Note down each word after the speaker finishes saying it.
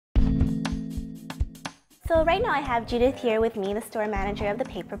So right now I have Judith here with me, the store manager of the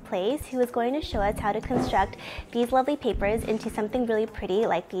paper place, who is going to show us how to construct these lovely papers into something really pretty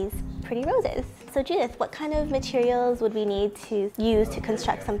like these pretty roses. So Judith, what kind of materials would we need to use to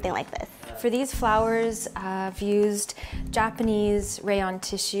construct something like this? For these flowers, I've used Japanese rayon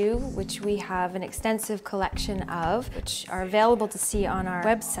tissue, which we have an extensive collection of, which are available to see on our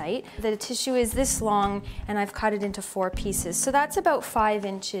website. The tissue is this long, and I've cut it into 4 pieces. So that's about 5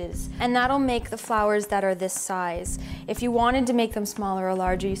 inches, and that'll make the flowers that are this size. If you wanted to make them smaller or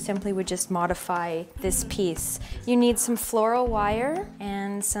larger, you simply would just modify this piece. You need some floral wire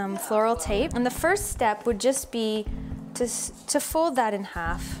and some floral tape, and the first step would just be to fold that in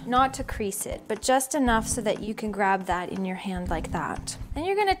half, not to crease it, but just enough so that you can grab that in your hand like that. Then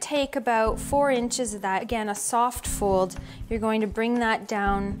you're going to take about 4 inches of that, again a soft fold, you're going to bring that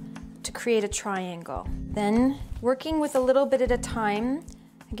down to create a triangle. Then, working with a little bit at a time,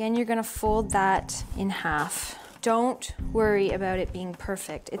 again you're going to fold that in half. Don't worry about it being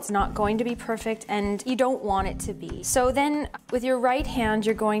perfect. It's not going to be perfect, and you don't want it to be. So then with your right hand,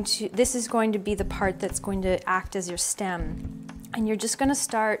 this is going to be the part that's going to act as your stem. And you're just gonna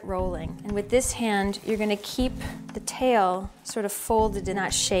start rolling. And with this hand, you're gonna keep the tail sort of folded in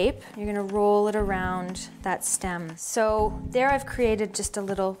that shape. You're gonna roll it around that stem. So there I've created just a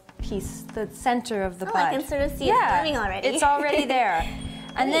little piece, the center of the bud. I can sort of see it forming already. It's already there.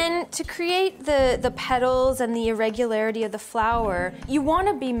 And then to create the petals and the irregularity of the flower, you want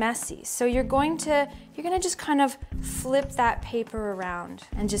to be messy. So you're going to just kind of flip that paper around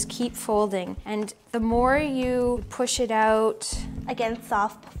and just keep folding. And the more you push it out, again,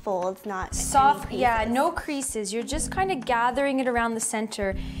 soft folds, not soft, yeah, no creases. You're just kind of gathering it around the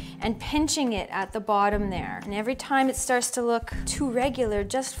center and pinching it at the bottom there. And every time it starts to look too regular,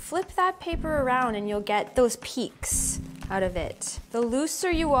 just flip that paper around and you'll get those peaks out of it. The looser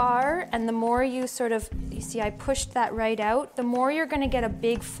you are and the more you you see I pushed that right out, the more you're gonna get a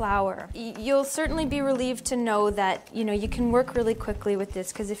big flower. You'll certainly be relieved to know that you can work really quickly with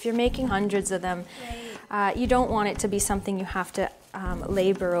this, because if you're making hundreds of them, you don't want it to be something you have to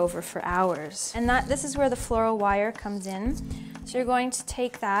labor over for hours. And this is where the floral wire comes in. So you're going to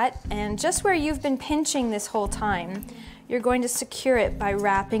take that, and just where you've been pinching this whole time, you're going to secure it by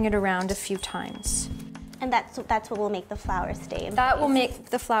wrapping it around a few times. And that's what will make the flower stay in place. That will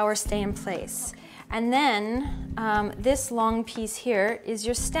make the flower stay in place. And then this long piece here is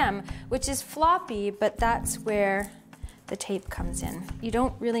your stem, which is floppy, but that's where the tape comes in. You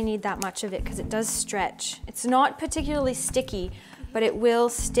don't really need that much of it because it does stretch. It's not particularly sticky, but it will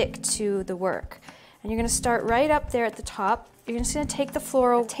stick to the work. And you're going to start right up there at the top. You're just going to take the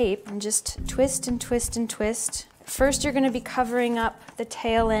floral tape and just twist and twist and twist. First, you're going to be covering up the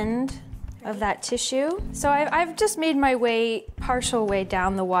tail end of that tissue. So I've just made my partial way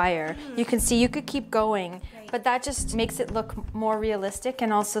down the wire. You can see you could keep going, but that just makes it look more realistic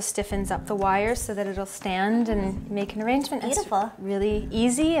and also stiffens up the wire so that it'll stand and make an arrangement. Beautiful. It's really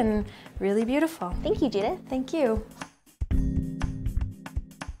easy and really beautiful. Thank you, Judith. Thank you.